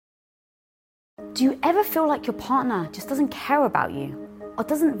Do you ever feel like your partner just doesn't care about you or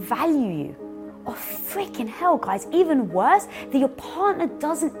doesn't value you? Or freaking hell, guys, even worse, that your partner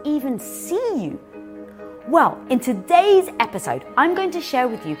doesn't even see you? Well, in today's episode, I'm going to share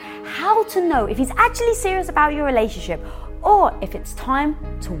with you how to know if he's actually serious about your relationship or if it's time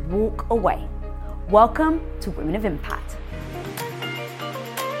to walk away. Welcome to Women of Impact.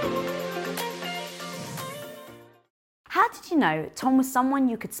 How did you know Tom was someone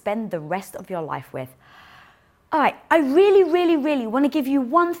you could spend the rest of your life with? All right, I really want to give you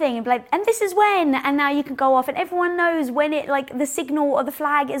one thing and be like, and this is when, and now you can go off and everyone knows when it, like, the signal or the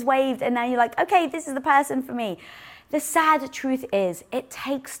flag is waved and now you're like, okay, this is the person for me. The sad truth is it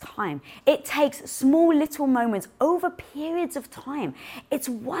takes time. It takes small little moments over periods of time. It's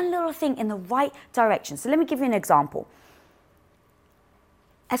one little thing in the right direction. So let me give you an example.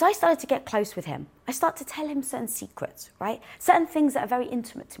 As I started to get close with him, I start to tell him certain secrets, right? Certain things that are very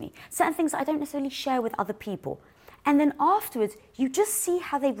intimate to me, certain things that I don't necessarily share with other people. And then afterwards, you just see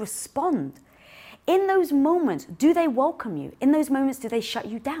how they respond. In those moments, do they welcome you? In those moments, do they shut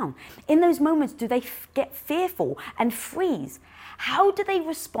you down? In those moments, do they get fearful and freeze? How do they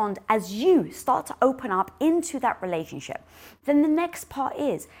respond as you start to open up into that relationship? Then the next part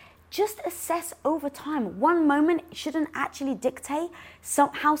is, just assess over time. One moment shouldn't actually dictate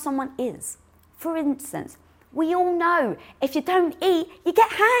how someone is. For instance, we all know if you don't eat, you get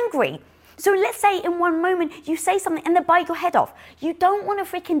hangry. So let's say in one moment you say something and they bite your head off. You don't want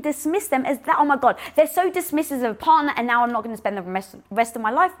to freaking dismiss them as that, oh my God, they're so dismissive of a partner and now I'm not going to spend the rest of my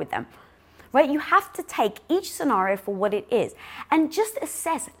life with them. Right? You have to take each scenario for what it is and just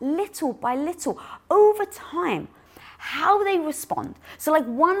assess little by little over time how they respond. So like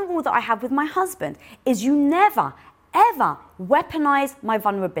one rule that I have with my husband is you never, ever weaponize my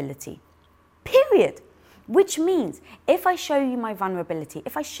vulnerability, period. Which means if I show you my vulnerability,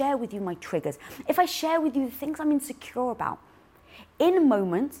 if I share with you my triggers, if I share with you the things I'm insecure about, in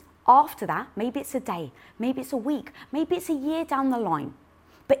moments after that, maybe it's a day, maybe it's a week, maybe it's a year down the line.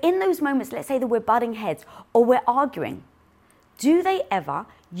 But in those moments, let's say that we're butting heads or we're arguing, do they ever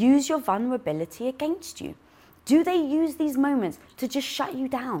use your vulnerability against you? Do they use these moments to just shut you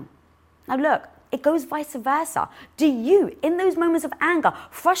down? Now look, it goes vice versa. Do you, in those moments of anger,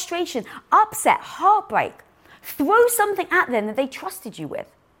 frustration, upset, heartbreak, throw something at them that they trusted you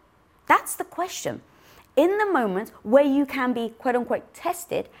with? That's the question. In the moments where you can be, quote unquote,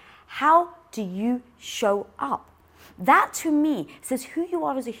 tested, how do you show up? That to me says who you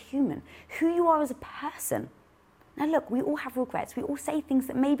are as a human, who you are as a person. Now look, we all have regrets. We all say things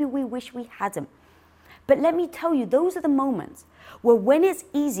that maybe we wish we hadn't. But let me tell you, those are the moments where when it's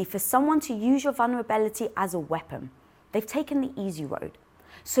easy for someone to use your vulnerability as a weapon, they've taken the easy road.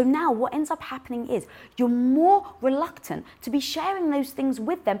 So now what ends up happening is you're more reluctant to be sharing those things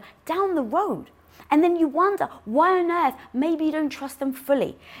with them down the road. And then you wonder, why on earth maybe you don't trust them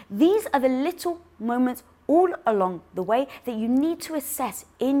fully? These are the little moments all along the way that you need to assess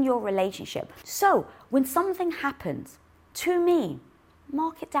in your relationship. So when something happens to me,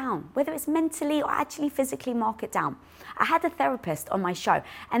 mark it down, whether it's mentally or actually physically, mark it down. I had a therapist on my show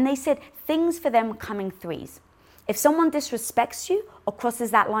and they said things for them come in threes. If someone disrespects you or crosses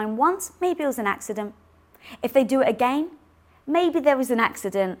that line once, maybe it was an accident. If they do it again, maybe there was an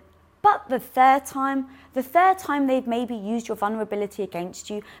accident. But the third time they've maybe used your vulnerability against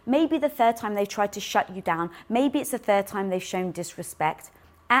you, maybe the third time they've tried to shut you down, maybe it's the third time they've shown disrespect.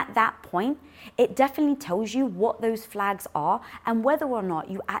 At that point, it definitely tells you what those flags are and whether or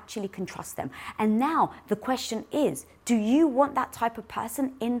not you actually can trust them. And now the question is, do you want that type of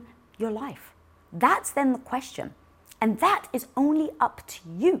person in your life? That's then the question. And that is only up to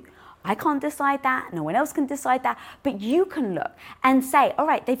you. I can't decide that, no one else can decide that, but you can look and say, all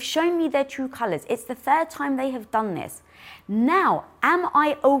right, they've shown me their true colors. It's the third time they have done this. Now, am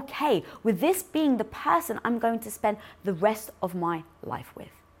I okay with this being the person I'm going to spend the rest of my life with?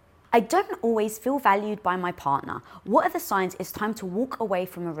 I don't always feel valued by my partner. What are the signs it's time to walk away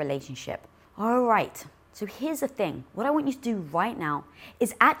from a relationship? All right, so here's the thing. What I want you to do right now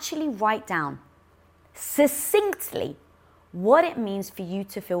is actually write down succinctly what it means for you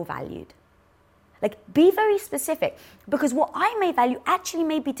to feel valued. Like, be very specific, because what I may value actually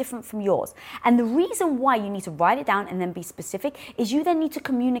may be different from yours. And the reason why you need to write it down and then be specific is you then need to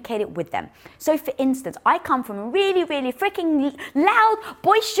communicate it with them. So for instance, I come from a really freaking loud,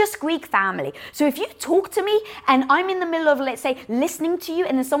 boisterous Greek family. So if you talk to me and I'm in the middle of, let's say, listening to you,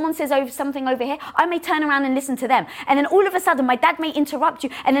 and then someone says something over here, I may turn around and listen to them. And then all of a sudden my dad may interrupt you,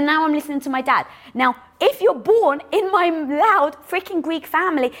 and then now I'm listening to my dad. Now, if you're born in my loud freaking Greek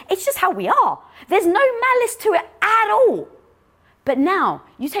family, it's just how we are. There's no malice to it at all. But now,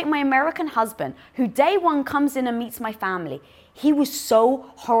 you take my American husband, who day one comes in and meets my family. He was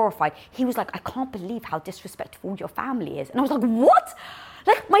so horrified. He was like, I can't believe how disrespectful your family is. And I was like, what?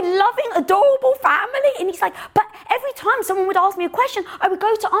 Like, my loving, adorable family? And he's like, but every time someone would ask me a question, I would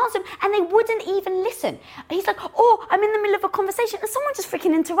go to answer them and they wouldn't even listen. And he's like, oh, I'm in the middle of a conversation and someone just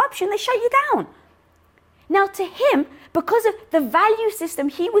freaking interrupts you and they shut you down. Now, to him, because of the value system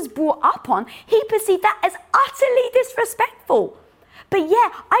he was brought up on, he perceived that as utterly disrespectful. But yeah,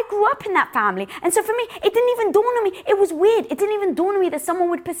 I grew up in that family. And so for me, it didn't even dawn on me. It was weird. It didn't even dawn on me that someone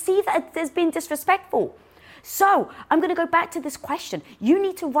would perceive that as being disrespectful. So I'm going to go back to this question. You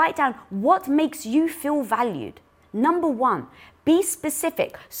need to write down what makes you feel valued. Number one, be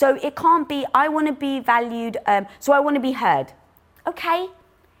specific. So it can't be, I want to be valued, so I want to be heard. Okay,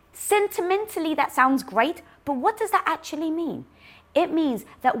 sentimentally that sounds great, but what does that actually mean? It means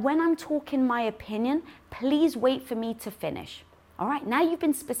that when I'm talking my opinion, please wait for me to finish. All right, now you've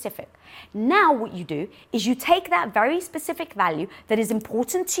been specific. Now what you do is you take that very specific value that is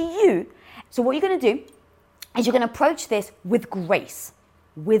important to you. So what you're going to do is you're going to approach this with grace.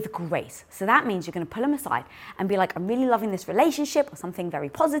 With grace. So that means you're going to pull them aside and be like, I'm really loving this relationship, or something very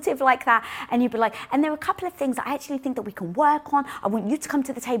positive like that. And you'd be like, and there are a couple of things I actually think that we can work on. I want you to come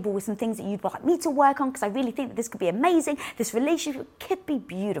to the table with some things that you'd like me to work on, because I really think that this could be amazing. This relationship could be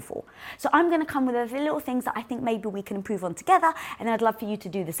beautiful. So I'm going to come with the little things that I think maybe we can improve on together. And I'd love for you to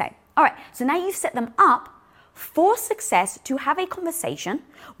do the same. All right. So now you've set them up for success to have a conversation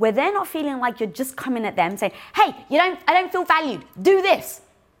where they're not feeling like you're just coming at them saying, hey, I don't feel valued, do this,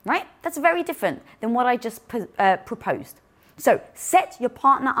 right? That's very different than what I just proposed. So set your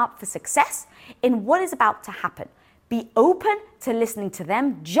partner up for success in what is about to happen. Be open to listening to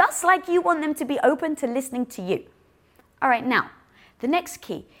them just like you want them to be open to listening to you. All right, now, the next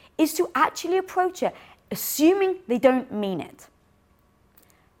key is to actually approach it assuming they don't mean it.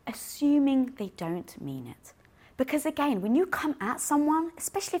 Assuming they don't mean it. Because again, when you come at someone,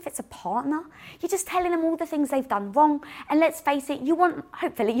 especially if it's a partner, you're just telling them all the things they've done wrong. And let's face it,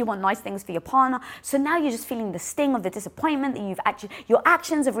 hopefully you want nice things for your partner. So now you're just feeling the sting of the disappointment that your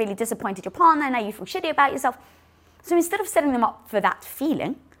actions have really disappointed your partner. And now you feel shitty about yourself. So instead of setting them up for that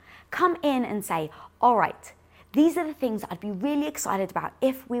feeling, come in and say, all right, these are the things I'd be really excited about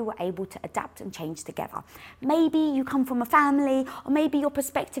if we were able to adapt and change together. Maybe you come from a family, or maybe your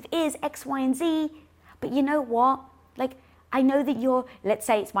perspective is X, Y, and Z. But you know what? Like, I know that let's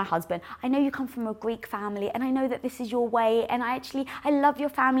say it's my husband. I know you come from a Greek family, and I know that this is your way, and I love your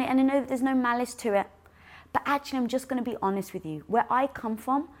family, and I know that there's no malice to it. But actually, I'm just going to be honest with you. Where I come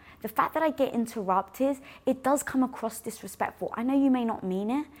from, the fact that I get interrupted, it does come across disrespectful. I know you may not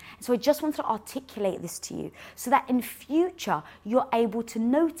mean it. So I just wanted to articulate this to you so that in future, you're able to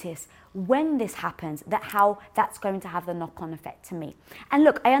notice when this happens, how that's going to have the knock-on effect to me. And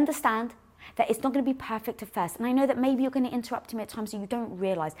look, I understand that it's not going to be perfect at first. And I know that maybe you're going to interrupt me at times so you don't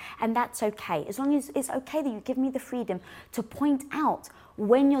realize. And that's okay. As long as it's okay that you give me the freedom to point out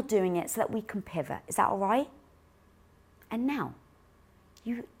when you're doing it so that we can pivot. Is that all right? And now,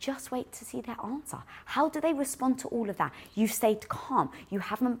 you just wait to see their answer. How do they respond to all of that? You've stayed calm. You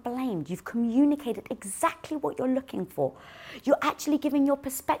haven't blamed. You've communicated exactly what you're looking for. You're actually giving your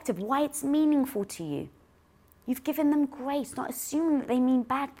perspective, why it's meaningful to you. You've given them grace, not assuming that they mean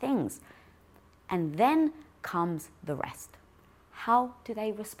bad things. And then comes the rest. How do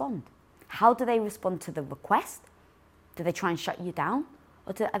they respond? How do they respond to the request? Do they try and shut you down?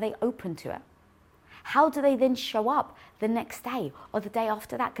 Or are they open to it? How do they then show up the next day or the day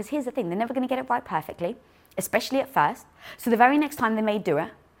after that? Because here's the thing, they're never going to get it right perfectly, especially at first. So the very next time they may do it.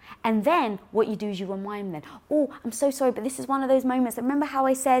 And then what you do is you remind them, oh, I'm so sorry, but this is one of those moments. Remember how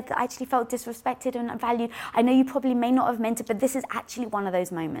I said that I actually felt disrespected and valued? I know you probably may not have meant it, but this is actually one of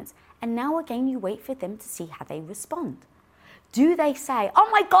those moments. And now again, you wait for them to see how they respond. Do they say, oh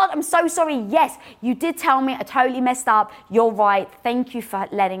my God, I'm so sorry. Yes, you did tell me I totally messed up. You're right. Thank you for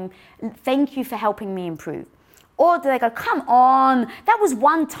helping me improve. Or do they go, come on, that was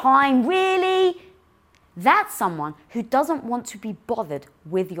one time, really? That's someone who doesn't want to be bothered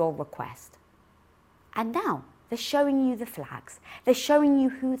with your request. And now they're showing you the flags. They're showing you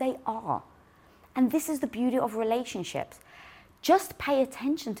who they are. And this is the beauty of relationships. Just pay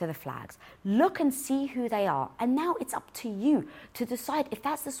attention to the flags. Look and see who they are. And now it's up to you to decide if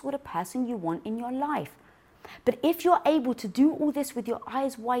that's the sort of person you want in your life. But if you're able to do all this with your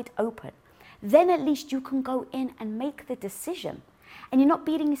eyes wide open, then at least you can go in and make the decision. And you're not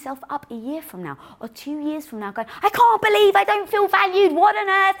beating yourself up a year from now or 2 years from now going, I can't believe I don't feel valued. What on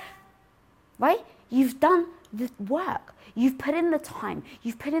earth? Right? You've done the work. You've put in the time.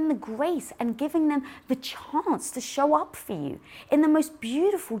 You've put in the grace and giving them the chance to show up for you in the most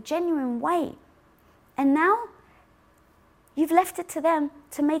beautiful, genuine way. And now you've left it to them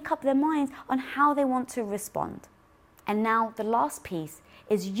to make up their minds on how they want to respond. And now the last piece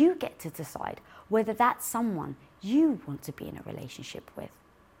is you get to decide whether that's someone you want to be in a relationship with.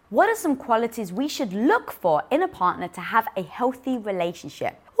 What are some qualities we should look for in a partner to have a healthy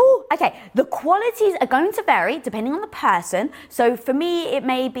relationship? Ooh, okay, the qualities are going to vary depending on the person. So for me, it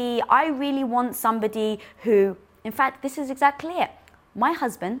may be I really want somebody who, in fact, this is exactly it. My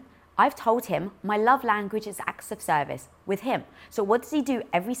husband, I've told him my love language is acts of service with him. So what does he do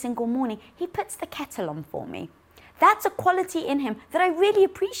every single morning? He puts the kettle on for me. That's a quality in him that I really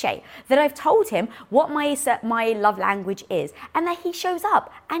appreciate, that I've told him what my love language is and that he shows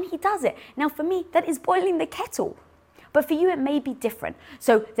up and he does it. Now for me, that is boiling the kettle. But for you, it may be different.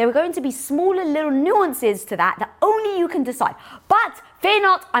 So there are going to be smaller little nuances to that only you can decide. But fear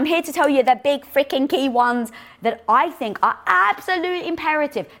not, I'm here to tell you the big freaking key ones that I think are absolutely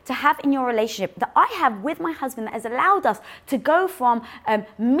imperative to have in your relationship, that I have with my husband, that has allowed us to go from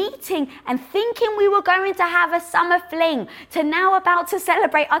meeting and thinking we were going to have a summer fling to now about to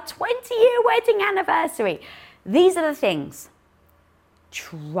celebrate our 20-year wedding anniversary. These are the things.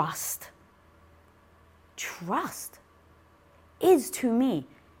 Trust. Trust is, to me,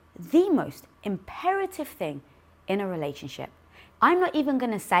 the most imperative thing in a relationship. I'm not even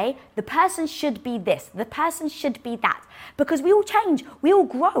going to say the person should be this, the person should be that, because we all change, we all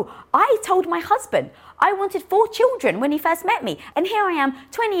grow. I told my husband I wanted 4 children when he first met me, and here I am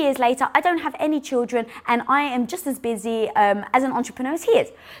 20 years later, I don't have any children, and I am just as busy as an entrepreneur as he is.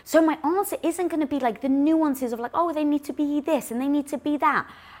 So my answer isn't going to be like the nuances of like, oh, they need to be this and they need to be that.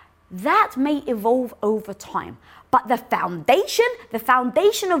 That may evolve over time. But the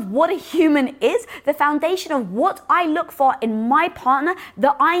foundation of what a human is, the foundation of what I look for in my partner,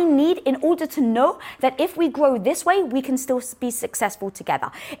 that I need in order to know that if we grow this way, we can still be successful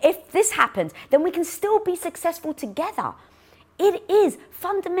together. If this happens, then we can still be successful together. It is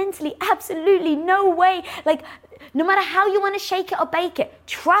fundamentally absolutely no way, like no matter how you want to shake it or bake it,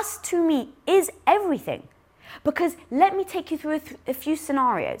 trust to me is everything. Because let me take you through a few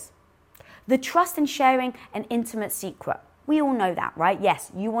scenarios. The trust in sharing an intimate secret. We all know that, right?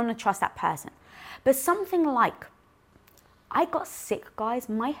 Yes, you want to trust that person. But something like, I got sick, guys,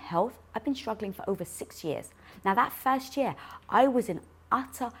 my health, I've been struggling for over 6 years. Now that first year, I was in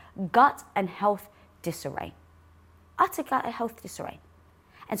utter gut and health disarray. Utter gut and health disarray.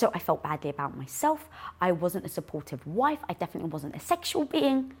 And so I felt badly about myself. I wasn't a supportive wife. I definitely wasn't a sexual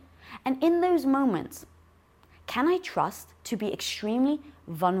being. And in those moments, can I trust to be extremely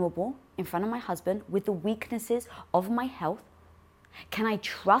vulnerable in front of my husband with the weaknesses of my health? Can I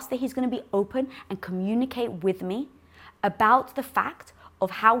trust that he's going to be open and communicate with me about the fact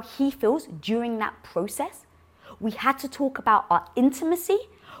of how he feels during that process? We had to talk about our intimacy,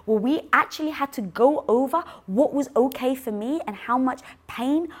 where we actually had to go over what was okay for me and how much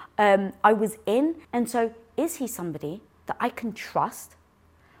pain I was in. And so is he somebody that I can trust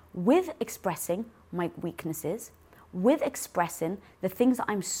with expressing my weaknesses, with expressing the things that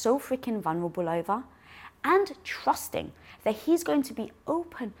I'm so freaking vulnerable over, and trusting that he's going to be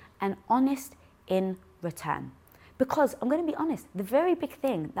open and honest in return? Because I'm going to be honest, the very big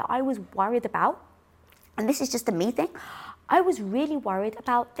thing that I was worried about, and this is just a me thing, I was really worried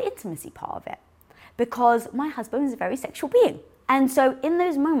about the intimacy part of it, because my husband is a very sexual being. And so in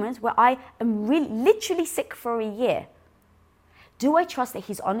those moments where I am really literally sick for a year, do I trust that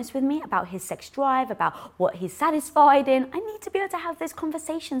he's honest with me about his sex drive, about what he's satisfied in? I need to be able to have those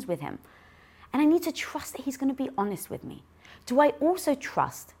conversations with him. And I need to trust that he's going to be honest with me. Do I also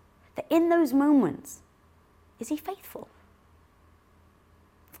trust that in those moments, is he faithful?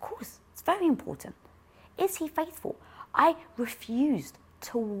 Of course, it's very important. Is he faithful? I refused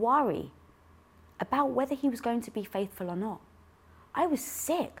to worry about whether he was going to be faithful or not. I was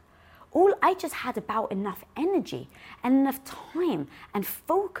sick. I just had about enough energy and enough time and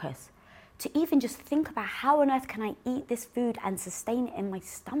focus to even just think about how on earth can I eat this food and sustain it in my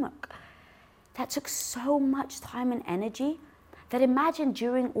stomach. That took so much time and energy that imagine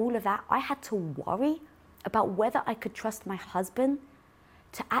during all of that, I had to worry about whether I could trust my husband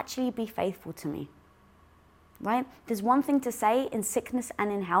to actually be faithful to me, right? There's one thing to say in sickness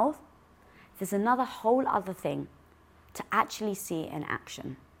and in health. There's another whole other thing to actually see in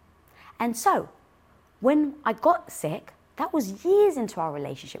action. And so when I got sick, that was years into our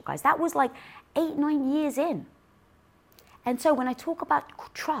relationship, guys. That was like 8, 9 years in. And so when I talk about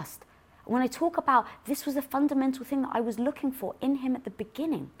trust, when I talk about this was a fundamental thing that I was looking for in him at the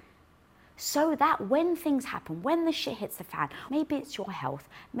beginning, so that when things happen, when the shit hits the fan, maybe it's your health,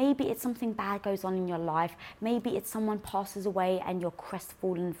 maybe it's something bad goes on in your life, maybe it's someone passes away and you're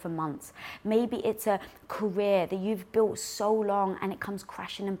crestfallen for months, maybe it's a career that you've built so long and it comes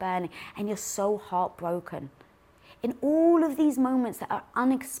crashing and burning and you're so heartbroken. In all of these moments that are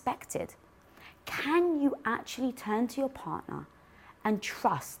unexpected, can you actually turn to your partner and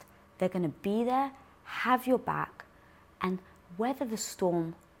trust they're going to be there, have your back, and weather the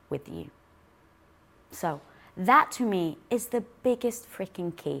storm with you? So that to me is the biggest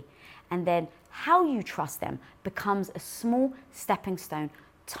freaking key. And then how you trust them becomes a small stepping stone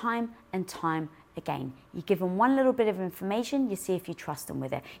time and time again. You give them one little bit of information, you see if you trust them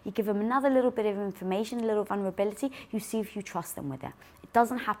with it. You give them another little bit of information, a little vulnerability, you see if you trust them with it. It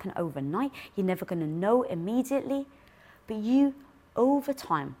doesn't happen overnight. You're never going to know immediately. But you, over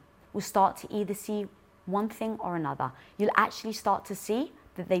time, will start to either see one thing or another. You'll actually start to see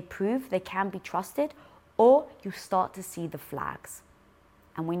that they prove they can be trusted, or you start to see the flags.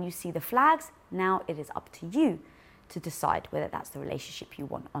 And when you see the flags, now it is up to you to decide whether that's the relationship you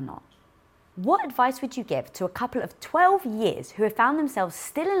want or not. What advice would you give to a couple of 12 years who have found themselves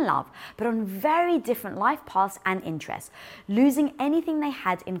still in love, but on very different life paths and interests, losing anything they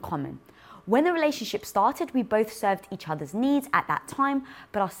had in common? When the relationship started, we both served each other's needs at that time,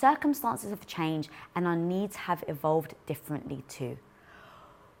 but our circumstances have changed and our needs have evolved differently too.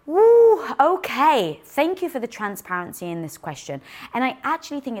 Woo, okay. Thank you for the transparency in this question. And I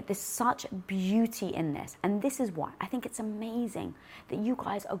actually think there's such beauty in this. And this is why I think it's amazing that you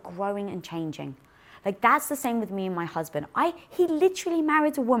guys are growing and changing. Like, that's the same with me and my husband. He literally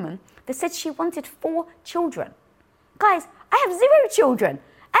married a woman that said she wanted 4 children. Guys, I have 0 children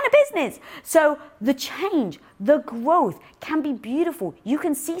and a business. So the change, the growth can be beautiful. You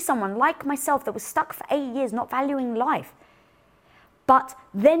can see someone like myself that was stuck for 8 years not valuing life, but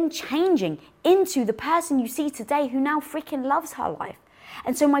then changing into the person you see today who now freaking loves her life.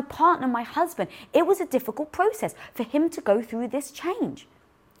 And so my partner, my husband, it was a difficult process for him to go through this change.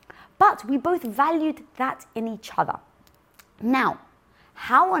 But we both valued that in each other. Now,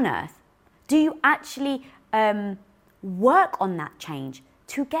 how on earth do you actually work on that change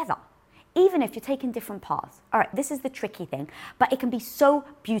together, even if you're taking different paths? All right, this is the tricky thing, but it can be so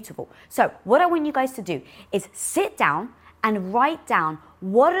beautiful. So what I want you guys to do is sit down and write down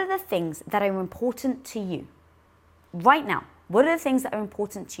what are the things that are important to you right now. What are the things that are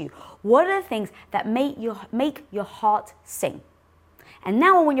important to you? What are the things that make your heart sing? And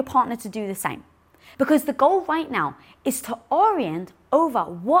now I want your partner to do the same. Because the goal right now is to orient over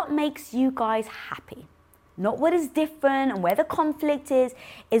what makes you guys happy. Not what is different and where the conflict is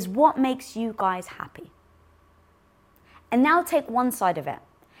what makes you guys happy. And now take one side of it.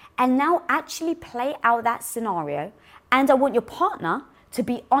 And now actually play out that scenario. And I want your partner to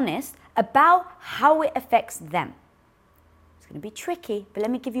be honest about how it affects them. It's going to be tricky, but let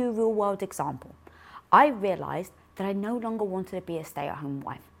me give you a real world example. I realized that I no longer wanted to be a stay-at-home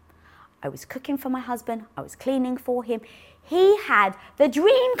wife. I was cooking for my husband. I was cleaning for him. He had the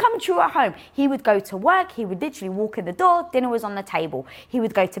dream come true at home. He would go to work. He would literally walk in the door. Dinner was on the table. He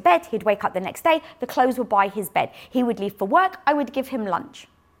would go to bed. He'd wake up the next day. The clothes were by his bed. He would leave for work. I would give him lunch.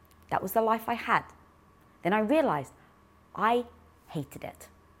 That was the life I had. Then I realized I hated it.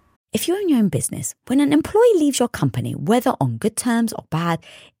 If you own your own business, when an employee leaves your company, whether on good terms or bad,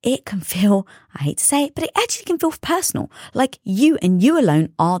 it can feel, I hate to say it, but it actually can feel personal, like you and you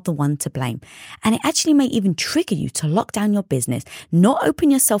alone are the one to blame. And it actually may even trigger you to lock down your business, not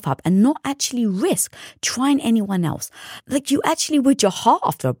open yourself up and not actually risk trying anyone else. Like you actually would your heart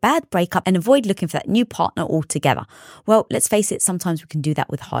after a bad breakup and avoid looking for that new partner altogether. Well, let's face it, sometimes we can do that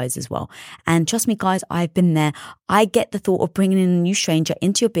with hires as well. And trust me, guys, I've been there. I get the thought of bringing in a new stranger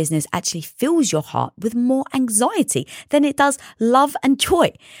into your business actually fills your heart with more anxiety than it does love and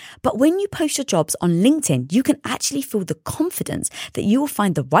joy. But when you post your jobs on LinkedIn, you can actually feel the confidence that you will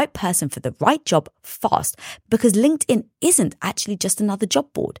find the right person for the right job fast, because LinkedIn isn't actually just another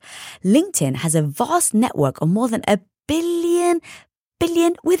job board. LinkedIn has a vast network of more than a billion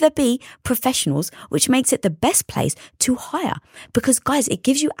with a B professionals, which makes it the best place to hire. Because guys, it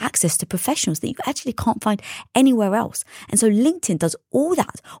gives you access to professionals that you actually can't find anywhere else. And so LinkedIn does all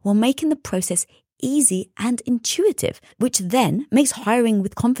that while making the process easy and intuitive, which then makes hiring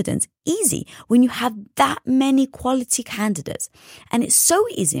with confidence easy when you have that many quality candidates. And it's so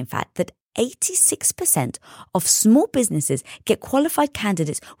easy, in fact, that 86% of small businesses get qualified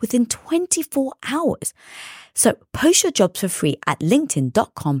candidates within 24 hours. So post your jobs for free at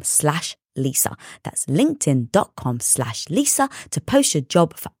linkedin.com/Lisa. That's linkedin.com/Lisa to post your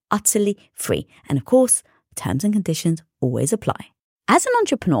job for utterly free. And of course, terms and conditions always apply. As an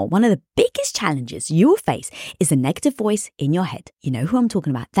entrepreneur, one of the biggest challenges you will face is the negative voice in your head. You know who I'm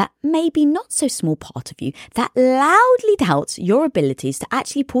talking about, that maybe not so small part of you that loudly doubts your abilities to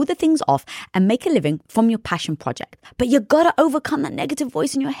actually pull the things off and make a living from your passion project. But you gotta overcome that negative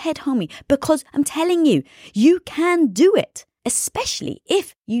voice in your head, homie, because I'm telling you, you can do it. Especially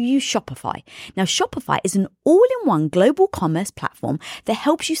if you use Shopify. Now, Shopify is an all-in-one global commerce platform that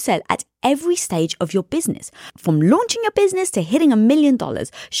helps you sell at every stage of your business. From launching your business to hitting $1 million,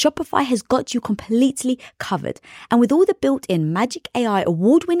 Shopify has got you completely covered. And with all the built-in Magic AI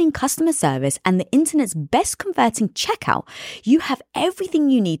award-winning customer service and the internet's best converting checkout, you have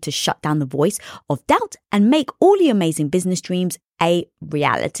everything you need to shut down the voice of doubt and make all your amazing business dreams a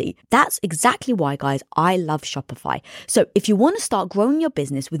reality. That's exactly why, guys, I love Shopify. So if you want to start growing your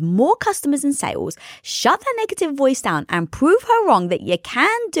business with more customers and sales, shut that negative voice down and prove her wrong that you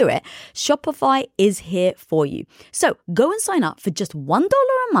can do it, Shopify is here for you. So go and sign up for just $1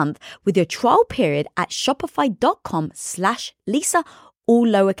 a month with your trial period at shopify.com/Lisa, all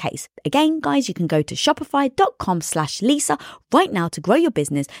lowercase. Again, guys, you can go to shopify.com/Lisa right now to grow your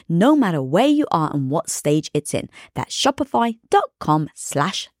business no matter where you are and what stage it's in. That's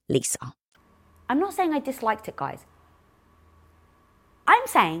shopify.com/Lisa. I'm not saying I disliked it, guys. I'm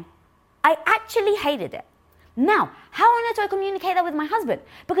saying I actually hated it. Now, how on earth do I communicate that with my husband?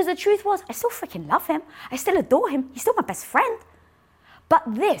 Because the truth was, I still freaking love him. I still adore him. He's still my best friend. But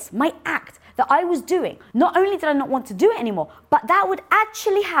this, my act that I was doing, not only did I not want to do it anymore, but that would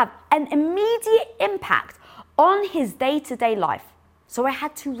actually have an immediate impact on his day-to-day life. So I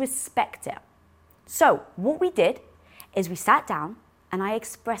had to respect it. So what we did is we sat down and I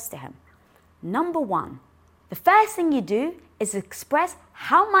expressed to him, number one, the first thing you do is express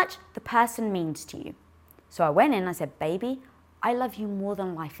how much the person means to you. So I went in and I said, baby, I love you more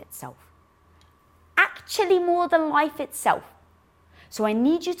than life itself. Actually more than life itself. So I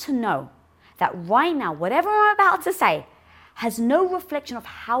need you to know that right now, whatever I'm about to say has no reflection of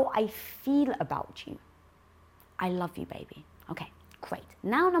how I feel about you. I love you, baby. Okay, great.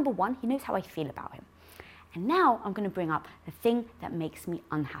 Now, number one, he knows how I feel about him. And now I'm going to bring up the thing that makes me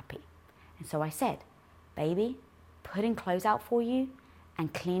unhappy. And so I said, baby, putting clothes out for you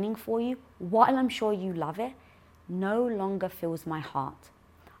and cleaning for you, while I'm sure you love it, no longer fills my heart.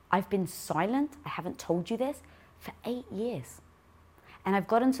 I've been silent, I haven't told you this, for 8 years. And I've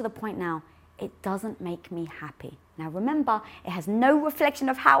gotten to the point now, it doesn't make me happy. Now remember, it has no reflection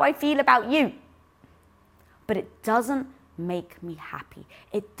of how I feel about you. But it doesn't make me happy.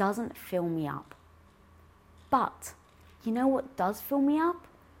 It doesn't fill me up. But you know what does fill me up?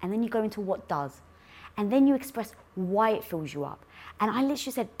 And then you go into what does. And then you express why it fills you up. And I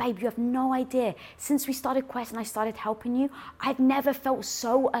literally said, babe, you have no idea. Since we started Quest and I started helping you, I've never felt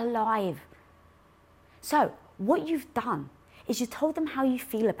so alive. So what you've done is you told them how you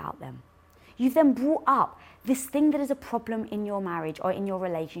feel about them. You've then brought up this thing that is a problem in your marriage or in your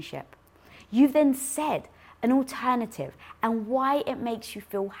relationship. You've then said an alternative and why it makes you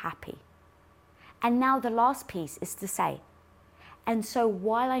feel happy. And now the last piece is to say, and so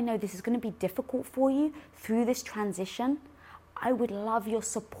while I know this is going to be difficult for you through this transition, I would love your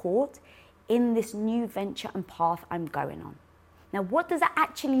support in this new venture and path I'm going on. Now, what does that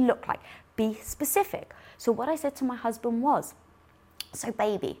actually look like? Be specific. So what I said to my husband was, so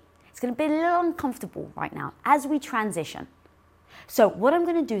baby, it's going to be a little uncomfortable right now as we transition. So what I'm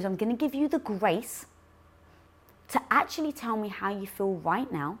going to do is I'm going to give you the grace to actually tell me how you feel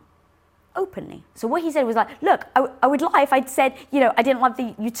right now openly. So what he said was like, look, I would lie if I'd said, I didn't love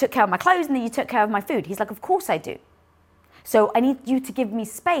that you took care of my clothes and that you took care of my food. He's like, of course I do. So I need you to give me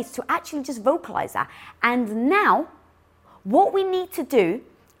space to actually just vocalize that. And now what we need to do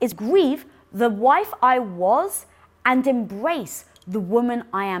is grieve the wife I was and embrace the woman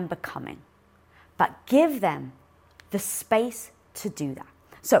I am becoming. But give them the space to do that.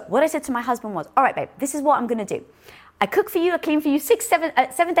 So what I said to my husband was, all right, babe, this is what I'm going to do. I cook for you, I clean for you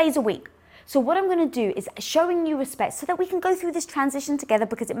 7 days a week. So what I'm going to do is showing you respect so that we can go through this transition together,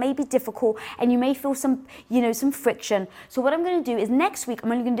 because it may be difficult and you may feel some friction. So what I'm going to do is next week,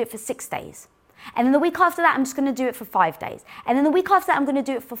 I'm only going to do it for 6 days. And then the week after that, I'm just going to do it for 5 days. And then the week after that, I'm going to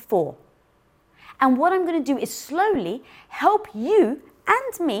do it for 4. And what I'm going to do is slowly help you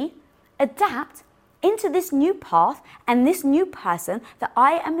and me adapt into this new path and this new person that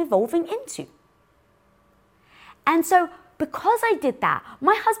I am evolving into. And so because I did that,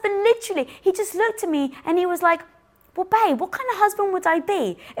 my husband literally, he just looked at me and he was like, well, babe, what kind of husband would I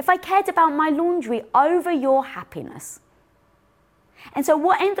be if I cared about my laundry over your happiness? And so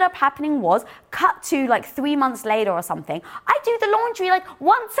what ended up happening was, cut to like 3 months later or something, I do the laundry like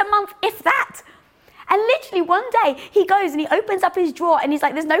once a month, if that. And literally one day he goes and he opens up his drawer and he's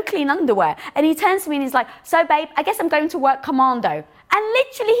like, there's no clean underwear. And he turns to me and he's like, so babe, I guess I'm going to work commando. And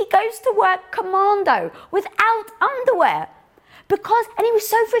literally he goes to work commando without underwear. And he was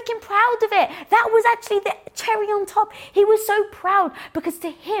so freaking proud of it. That was actually the cherry on top. He was so proud because to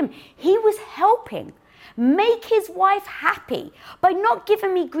him, he was helping make his wife happy by not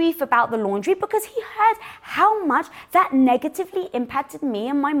giving me grief about the laundry, because he heard how much that negatively impacted me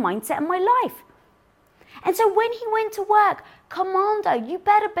and my mindset and my life. And so when he went to work, commando, you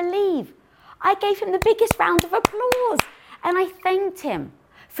better believe, I gave him the biggest round of applause. And I thanked him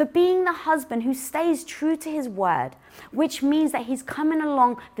for being the husband who stays true to his word, which means that he's coming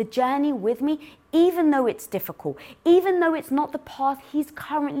along the journey with me, even though it's difficult, even though it's not the path he's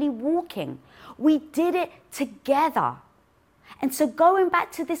currently walking. We did it together. And so going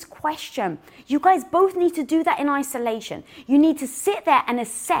back to this question, you guys both need to do that in isolation. You need to sit there and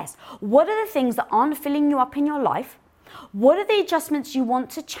assess what are the things that aren't filling you up in your life, what are the adjustments you want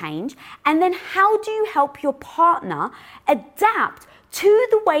to change, and then how do you help your partner adapt to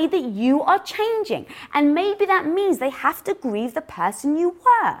the way that you are changing. And maybe that means they have to grieve the person you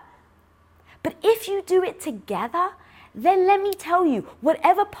were. But if you do it together, then let me tell you,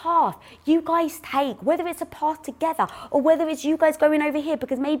 whatever path you guys take, whether it's a path together or whether it's you guys going over here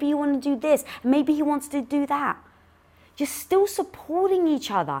because maybe you want to do this and maybe he wants to do that, you're still supporting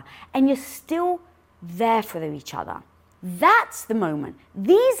each other and you're still there for each other. That's the moment.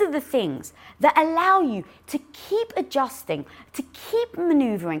 These are the things that allow you to keep adjusting, to keep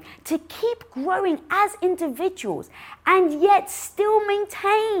maneuvering, to keep growing as individuals, and yet still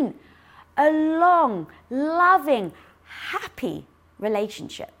maintain a long, loving, happy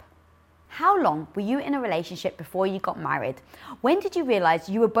relationship. How long were you in a relationship before you got married? When did you realize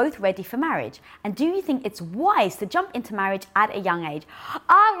you were both ready for marriage? And do you think it's wise to jump into marriage at a young age?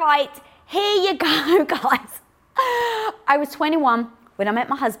 All right, here you go, guys. I was 21 when I met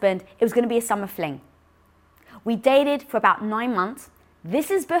my husband. It was going to be a summer fling. We dated for about 9 months.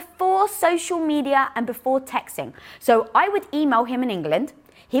 This is before social media and before texting. So I would email him in England.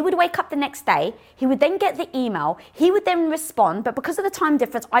 He would wake up the next day. He would then get the email. He would then respond. But because of the time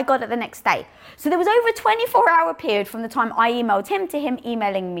difference, I got it the next day. So there was over a 24-hour period from the time I emailed him to him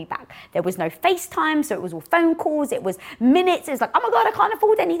emailing me back. There was no FaceTime, so it was all phone calls. It was minutes. It was like, oh my God, I can't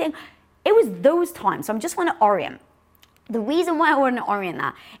afford anything. It was those times. So I just want to orient. The reason why I want to orient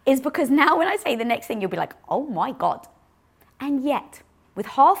that is because now when I say the next thing, you'll be like, oh my God. And yet, with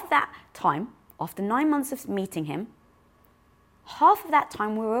half of that time, after 9 months of meeting him, half of that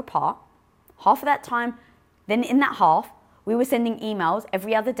time we were apart, half of that time, then in that half, we were sending emails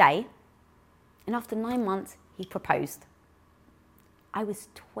every other day. And after 9 months, he proposed. I was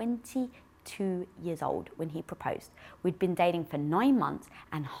 22 years old when he proposed. We'd been dating for 9 months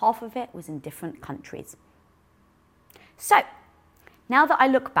and half of it was in different countries. So now that I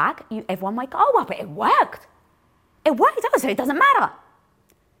look back, everyone might go, oh, well, but it worked. It worked, so it doesn't matter.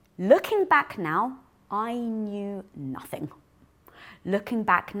 Looking back now, I knew nothing. Looking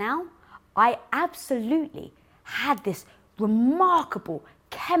back now, I absolutely had this remarkable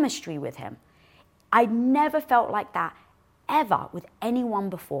chemistry with him. I'd never felt like that ever with anyone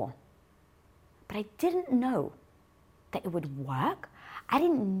before. But I didn't know that it would work. I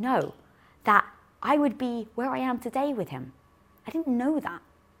didn't know that I would be where I am today with him. I didn't know that.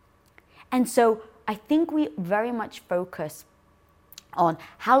 And so I think we very much focus on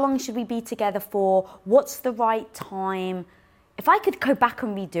how long should we be together for, what's the right time. If I could go back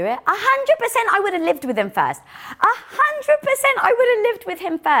and redo it, 100% I would have lived with him first. 100% I would have lived with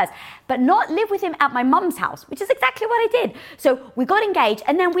him first, but not live with him at my mum's house, which is exactly what I did. So we got engaged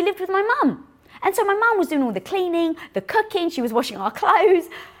and then we lived with my mum. And so my mum was doing all the cleaning, the cooking, she was washing our clothes.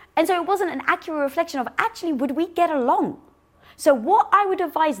 And so it wasn't an accurate reflection of actually would we get along. So what I would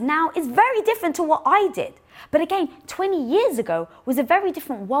advise now is very different to what I did. But again, 20 years ago was a very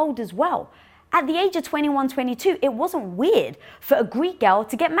different world as well. At the age of 21, 22, it wasn't weird for a Greek girl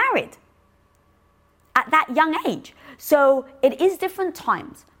to get married at that young age. So it is different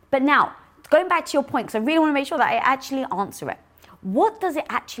times. But now, going back to your point, because I really want to make sure that I actually answer it. What does it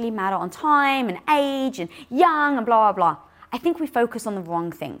actually matter on time and age and young and blah, blah, blah? I think we focus on the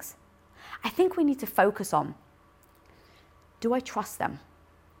wrong things. I think we need to focus on, do I trust them?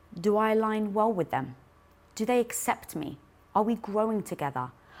 Do I align well with them? Do they accept me? Are we growing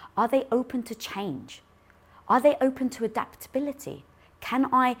together? Are they open to change? Are they open to adaptability? Can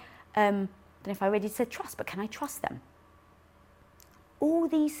I, I don't know if I already said trust, but can I trust them? All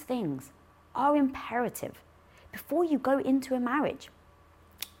these things are imperative before you go into a marriage.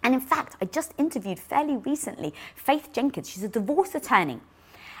 And in fact, I just interviewed fairly recently Faith Jenkins. She's a divorce attorney.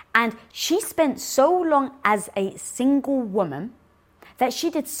 And she spent so long as a single woman that she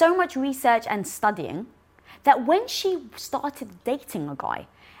did so much research and studying that when she started dating a guy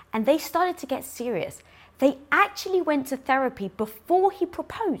and they started to get serious, they actually went to therapy before he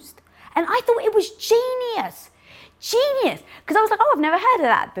proposed. And I thought it was genius. Genius. Because I was like, oh, I've never heard of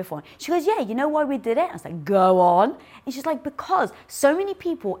that before. She goes, yeah, you know why we did it? I was like, go on. And she's like, because so many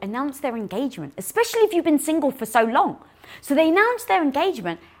people announce their engagement, especially if you've been single for so long. So they announce their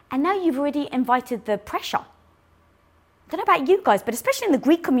engagement and now you've already invited the pressure. I don't know about you guys, but especially in the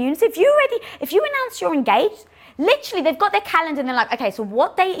Greek community, if you announce you're engaged, literally they've got their calendar and they're like, okay, so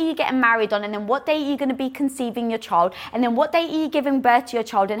what day are you getting married on? And then what day are you going to be conceiving your child? And then what day are you giving birth to your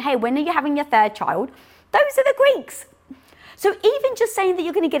child? And hey, when are you having your third child? Those are the Greeks. So even just saying that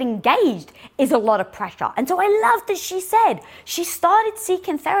you're going to get engaged is a lot of pressure. And so I love that she said she started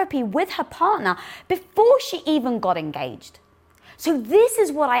seeking therapy with her partner before she even got engaged. So this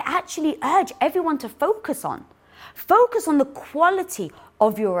is what I actually urge everyone to focus on. Focus on the quality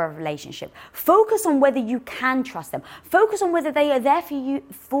of your relationship. Focus on whether you can trust them. Focus on whether they are there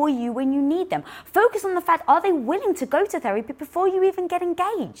for you when you need them. Focus on the fact, are they willing to go to therapy before you even get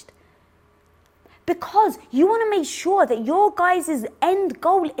engaged? Because you want to make sure that your guys' end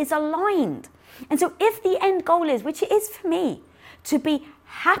goal is aligned. And so if the end goal is, which it is for me, to be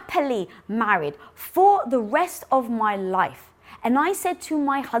happily married for the rest of my life, and I said to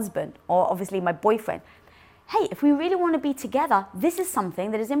my husband, or obviously my boyfriend, hey, if we really want to be together, this is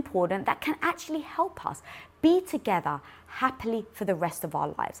something that is important that can actually help us be together happily for the rest of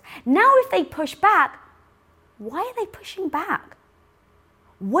our lives. Now, if they push back, why are they pushing back?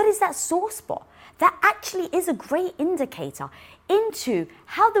 What is that sore spot? That actually is a great indicator into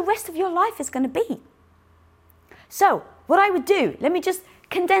how the rest of your life is going to be. So what I would do, let me just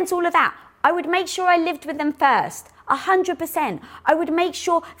condense all of that. I would make sure I lived with them first. 100%. I would make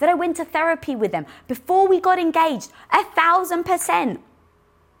sure that I went to therapy with them before we got engaged. 1,000%.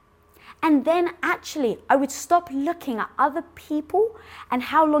 And then actually, I would stop looking at other people and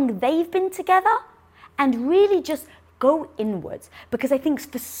how long they've been together and really just go inwards. Because I think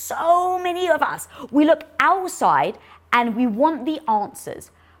for so many of us, we look outside and we want the answers.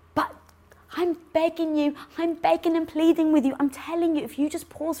 But I'm begging you, I'm begging and pleading with you. I'm telling you, if you just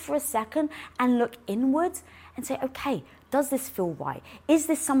pause for a second and look inwards and say, okay, does this feel right? Is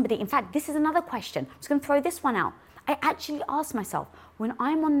this somebody? In fact, this is another question. I'm just going to throw this one out. I actually ask myself, when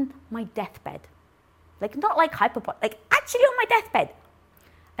I'm on my deathbed, like not like hyperpod, like actually on my deathbed,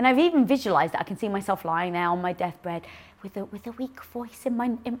 and I've even visualized that I can see myself lying there on my deathbed with a weak voice at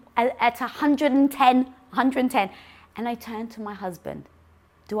 110, and I turn to my husband.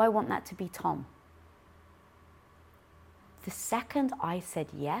 Do I want that to be Tom? The second I said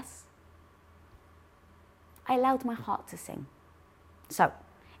yes, I allowed my heart to sing. So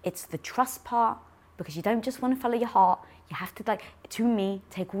it's the trust part, because you don't just want to follow your heart. You have to, to me,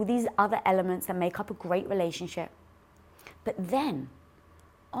 take all these other elements that make up a great relationship. But then,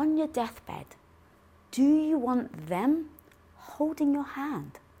 on your deathbed, do you want them holding your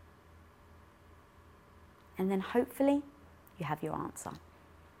hand? And then hopefully you have your answer.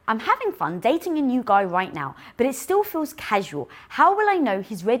 I'm having fun dating a new guy right now, but it still feels casual. How will I know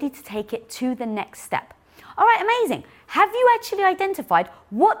he's ready to take it to the next step? All right, amazing. Have you actually identified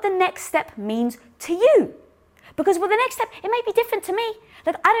what the next step means to you? Because the next step, it may be different to me.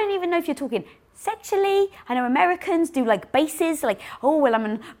 I don't even know if you're talking sexually. I know Americans do bases, I'm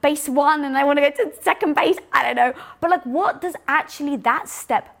on base 1 and I want to go to second base. I don't know. But what does actually that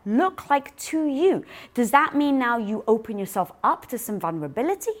step look like to you? Does that mean now you open yourself up to some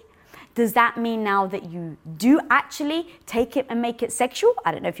vulnerability? Does that mean now that you do actually take it and make it sexual?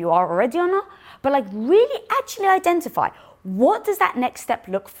 I don't know if you are already or not, but really actually identify, what does that next step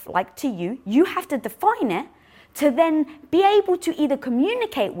look like to you? You have to define it to then be able to either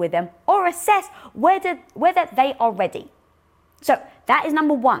communicate with them or assess whether they are ready. So that is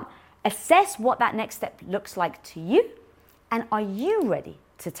number 1. Assess what that next step looks like to you, and are you ready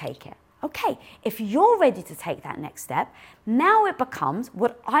to take it? Okay, if you're ready to take that next step, now it becomes,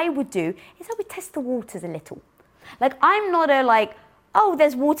 what I would do is I would test the waters a little. I'm not oh,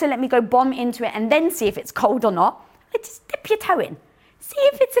 there's water, let me go bomb into it and then see if it's cold or not. Just dip your toe in. See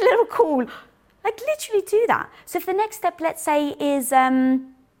if it's a little cool. Literally do that. So if the next step, let's say, is, let's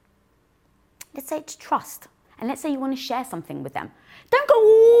say it's trust. And let's say you want to share something with them. Don't go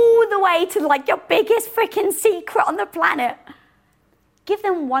all the way to your biggest freaking secret on the planet. Give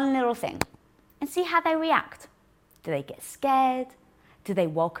them one little thing and see how they react. Do they get scared? Do they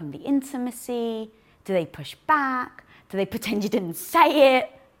welcome the intimacy? Do they push back? Do they pretend you didn't say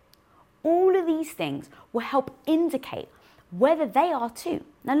it? All of these things will help indicate whether they are too.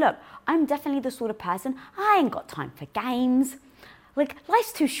 Now look, I'm definitely the sort of person, I ain't got time for games. Like,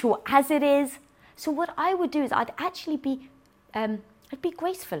 life's too short as it is. So what I would do is I'd actually be, I'd be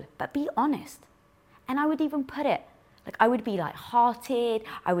graceful, but be honest. And I would even put it, like I would be light-hearted,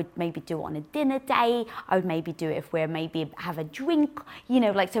 I would maybe do it on a dinner date, I would maybe do it if we're maybe have a drink,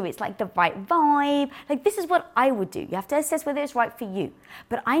 so it's like the right vibe. Like, this is what I would do. You have to assess whether it's right for you.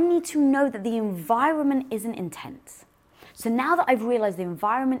 But I need to know that the environment isn't intense. So now that I've realized the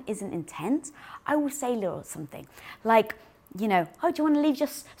environment isn't intense, I will say a little something like, oh, do you want to leave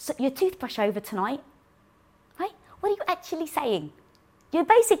your toothbrush over tonight? Right? What are you actually saying? You're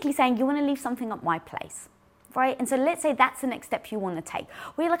basically saying you want to leave something at my place, right? And so let's say that's the next step you want to take.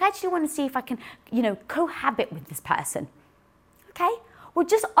 Where you're like, I actually want to see if I can, cohabit with this person. Okay? Well,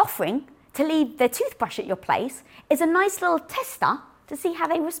 just offering to leave their toothbrush at your place is a nice little tester to see how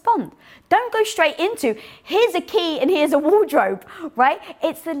they respond. Don't go straight into, here's a key and here's a wardrobe, right?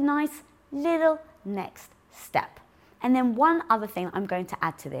 It's a nice little next step. And then one other thing I'm going to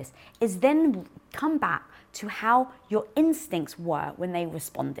add to this is then come back to how your instincts were when they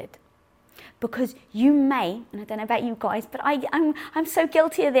responded. Because you may, and I don't know about you guys, but I'm so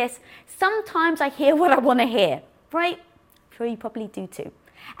guilty of this. Sometimes I hear what I want to hear, right? I'm sure you probably do too.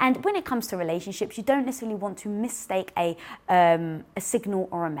 And when it comes to relationships, you don't necessarily want to mistake a signal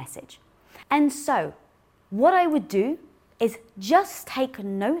or a message. And so what I would do is just take a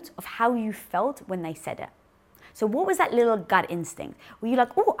note of how you felt when they said it. So what was that little gut instinct? Were you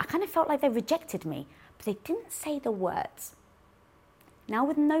like, oh, I kind of felt like they rejected me, but they didn't say the words. Now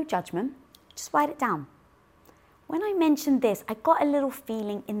with no judgment, just write it down. When I mentioned this, I got a little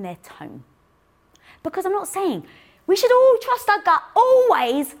feeling in their tone. Because I'm not saying we should all trust our gut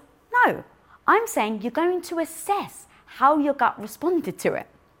always. No, I'm saying you're going to assess how your gut responded to it.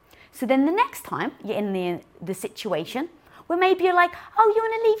 So then the next time you're in the situation where maybe you're like, oh, you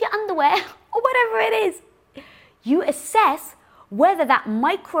want to leave your underwear or whatever it is. You assess whether that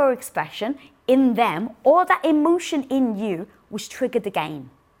micro expression in them or that emotion in you was triggered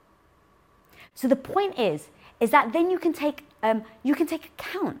again. So the point is that then you can take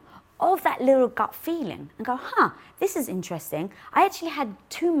account of that little gut feeling and go, this is interesting. I actually had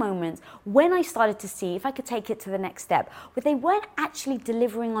 2 moments when I started to see if I could take it to the next step, where they weren't actually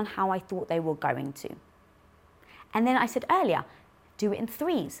delivering on how I thought they were going to. And then I said earlier, do it in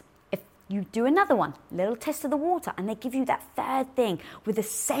 3s. If you do another one, little test of the water, and they give you that 3rd thing with the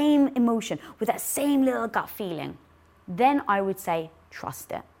same emotion, with that same little gut feeling, then I would say,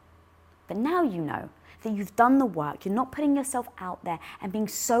 trust it. But now you know that you've done the work, you're not putting yourself out there and being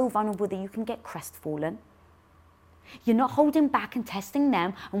so vulnerable that you can get crestfallen. You're not holding back and testing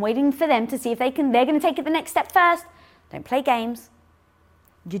them and waiting for them to see if they're going to take it the next step first. Don't play games.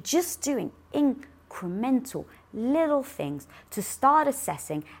 You're just doing incremental little things to start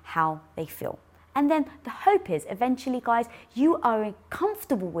assessing how they feel. And then the hope is eventually, guys, you are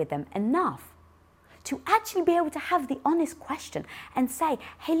comfortable with them enough to actually be able to have the honest question and say,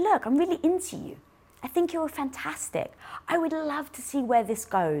 hey, look, I'm really into you. I think you're fantastic. I would love to see where this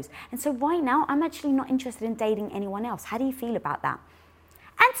goes. And so right now, I'm actually not interested in dating anyone else. How do you feel about that?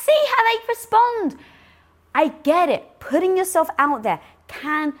 And see how they respond. I get it. Putting yourself out there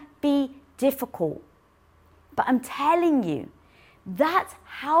can be difficult. But I'm telling you, that's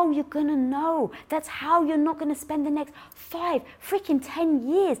how you're gonna know. That's how you're not gonna spend the next 5 freaking 10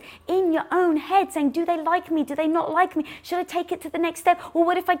 years in your own head saying, do they like me? Do they not like me? Should I take it to the next step? Or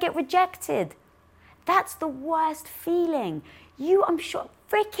what if I get rejected? That's the worst feeling. You, I'm sure,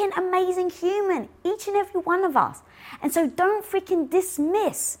 freaking amazing human, each and every one of us. And so don't freaking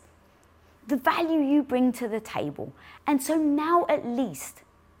dismiss the value you bring to the table. And so now at least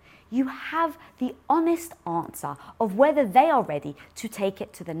you have the honest answer of whether they are ready to take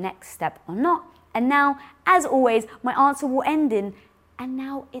it to the next step or not. And now, as always, my answer will end in, and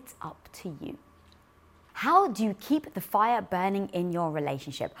now it's up to you. How do you keep the fire burning in your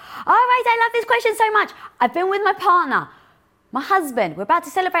relationship? All right, I love this question so much. I've been with my partner, my husband. We're about to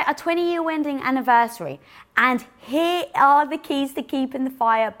celebrate our 20-year wedding anniversary. And here are the keys to keeping the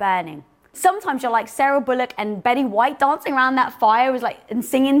fire burning. Sometimes you're like Sarah Bullock and Betty White dancing around that fire and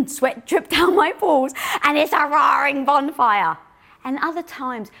singing Sweat Drip Down My Balls, and it's a roaring bonfire. And other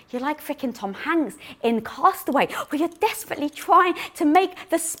times you're like freaking Tom Hanks in Castaway, where you're desperately trying to make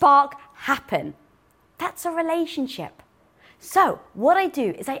the spark happen. That's a relationship. So what I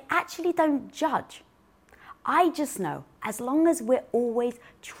do is I actually don't judge. I just know as long as we're always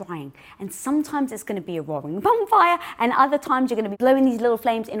trying, and sometimes it's going to be a roaring bonfire, and other times you're going to be blowing these little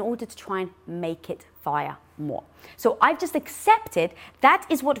flames in order to try and make it fire more. So I've just accepted that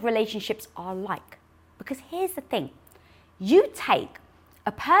is what relationships are like. Because here's the thing. You take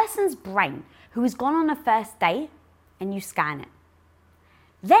A person's brain who has gone on a first date and you scan it.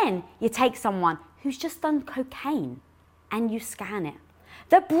 Then you take someone who's just done cocaine and you scan it.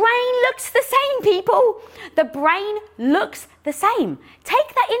 The brain looks the same, people. The brain looks the same.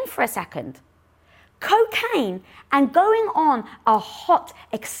 Take that in for a second. Cocaine and going on a hot,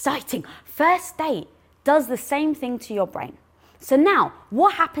 exciting first date does the same thing to your brain. So now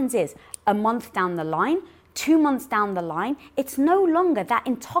what happens is a month down the line, 2 months down the line, it's no longer that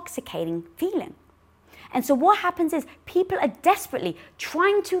intoxicating feeling. And so what happens is people are desperately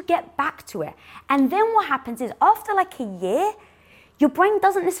trying to get back to it. And then what happens is after like a year, your brain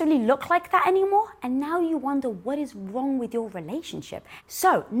doesn't necessarily look like that anymore. And now you wonder what is wrong with your relationship.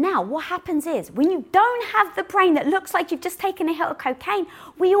 So now what happens is when you don't have the brain that looks like you've just taken a hit of cocaine,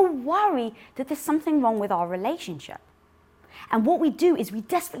 we all worry that there's something wrong with our relationship. And what we do is we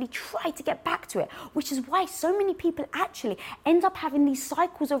desperately try to get back to it, which is why so many people actually end up having these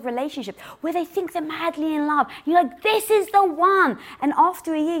cycles of relationships where they think they're madly in love. You're like, this is the one. And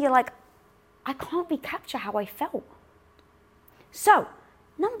after a year, you're like, I can't recapture how I felt. So,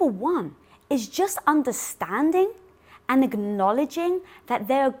 number one is just understanding and acknowledging that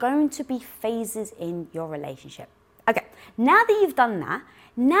there are going to be phases in your relationship. Okay, now that you've done that,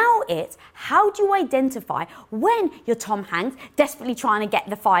 now it's how do you identify when you're Tom Hanks desperately trying to get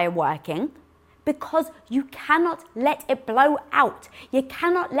the fire working, because you cannot let it blow out. You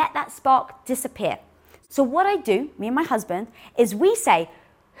cannot let that spark disappear. So what I do, me and my husband, is we say,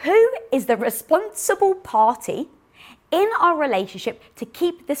 who is the responsible party in our relationship to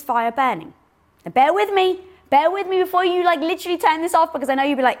keep this fire burning? Now bear with me before you like literally turn this off, because I know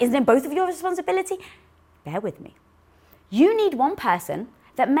you'll be like, isn't it both of your responsibility? Bear with me. You need one person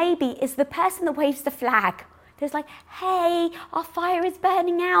that maybe is the person that waves the flag. There's like, hey, our fire is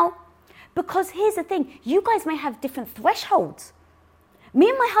burning out. Because here's the thing, you guys may have different thresholds. Me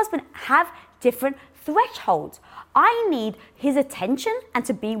and my husband have different thresholds. I need his attention and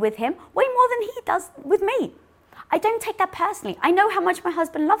to be with him way more than he does with me. I don't take that personally. I know how much my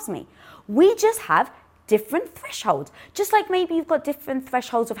husband loves me. We just have different thresholds. Just like maybe you've got different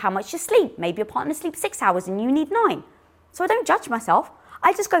thresholds of how much you sleep. Maybe your partner sleeps 6 hours and you need 9. So I don't judge myself.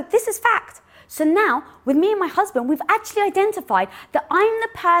 I just go, this is fact. So now, with me and my husband, we've actually identified that I'm the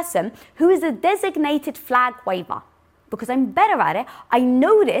person who is a designated flag waver. Because I'm better at it, I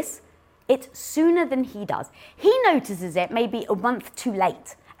notice it sooner than he does. He notices it maybe a month too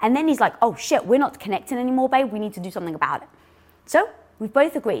late. And then he's like, oh shit, we're not connecting anymore, babe. We need to do something about it. So we've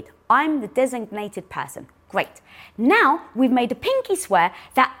both agreed. I'm the designated person. Great. Now we've made a pinky swear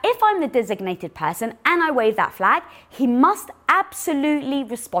that if I'm the designated person and I wave that flag, he must absolutely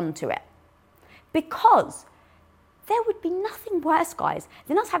respond to it. Because there would be nothing worse, guys,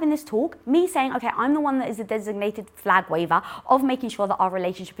 than us having this talk, me saying, okay, I'm the one that is the designated flag waver of making sure that our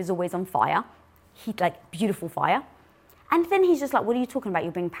relationship is always on fire. He's like, beautiful fire. And then he's just like, what are you talking about?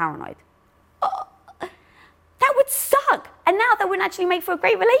 You're being paranoid. Oh, that would suck. And now that wouldn't actually make for a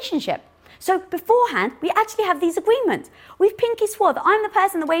great relationship. So beforehand, we actually have these agreements. We've pinky swore that I'm the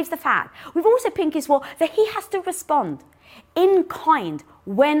person that waves the flag. We've also pinky swore that he has to respond in kind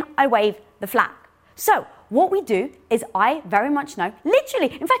when I wave the flag. So what we do is I very much know,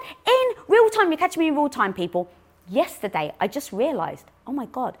 literally, in fact, in real time, you're catching me in real time, people. Yesterday, I just realized, oh my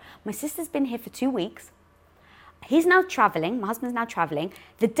God, my sister's been here for 2 weeks. He's now traveling, my husband's now traveling.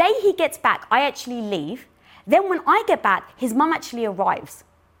 The day he gets back, I actually leave. Then when I get back, his mum actually arrives.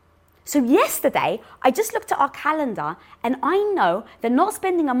 So yesterday, I just looked at our calendar and I know that not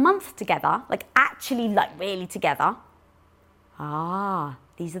spending a month together, like actually like really together,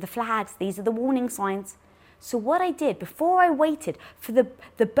 these are the flags, these are the warning signs. So what I did, before I waited for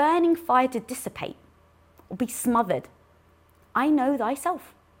the burning fire to dissipate or be smothered, I know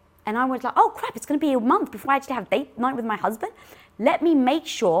thyself. And I was like, oh crap, it's gonna be a month before I actually have date night with my husband. Let me make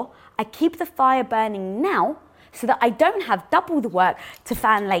sure I keep the fire burning now so that I don't have double the work to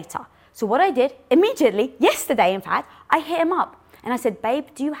fan later. So what I did, immediately, yesterday in fact, I hit him up and I said, babe,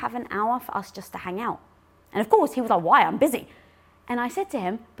 do you have an hour for us just to hang out? And of course he was like, why? I'm busy. And I said to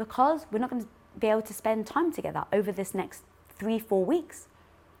him, because we're not gonna be able to spend time together over this next 3-4 weeks.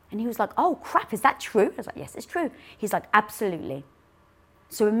 And he was like, oh crap, is that true? I was like, yes, it's true. He's like, absolutely.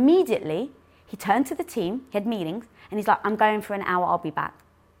 So immediately he turned to the team, he had meetings, and he's like, I'm going for an hour, I'll be back.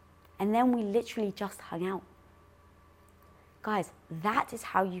 And then we literally just hung out. Guys, that is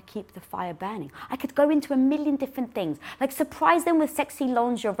how you keep the fire burning. I could go into a million different things, like surprise them with sexy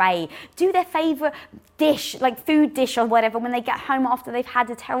lingerie, do their favorite dish, like food dish or whatever, when they get home after they've had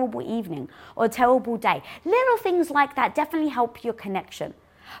a terrible evening or a terrible day. Little things like that definitely help your connection.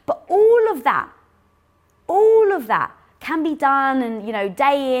 But all of that can be done and,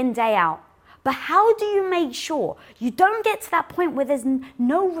 day in, day out. But how do you make sure you don't get to that point where there's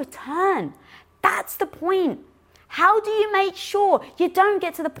no return? That's the point. How do you make sure you don't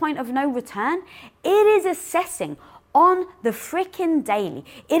get to the point of no return? It is assessing on the freaking daily.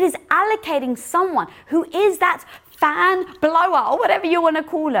 It is allocating someone who is that fan blower or whatever you want to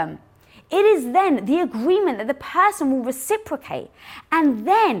call them. It is then the agreement that the person will reciprocate. And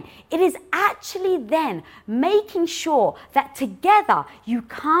then it is actually then making sure that together you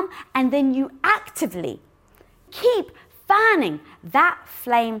come and then you actively keep fanning that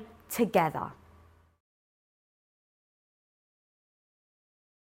flame together.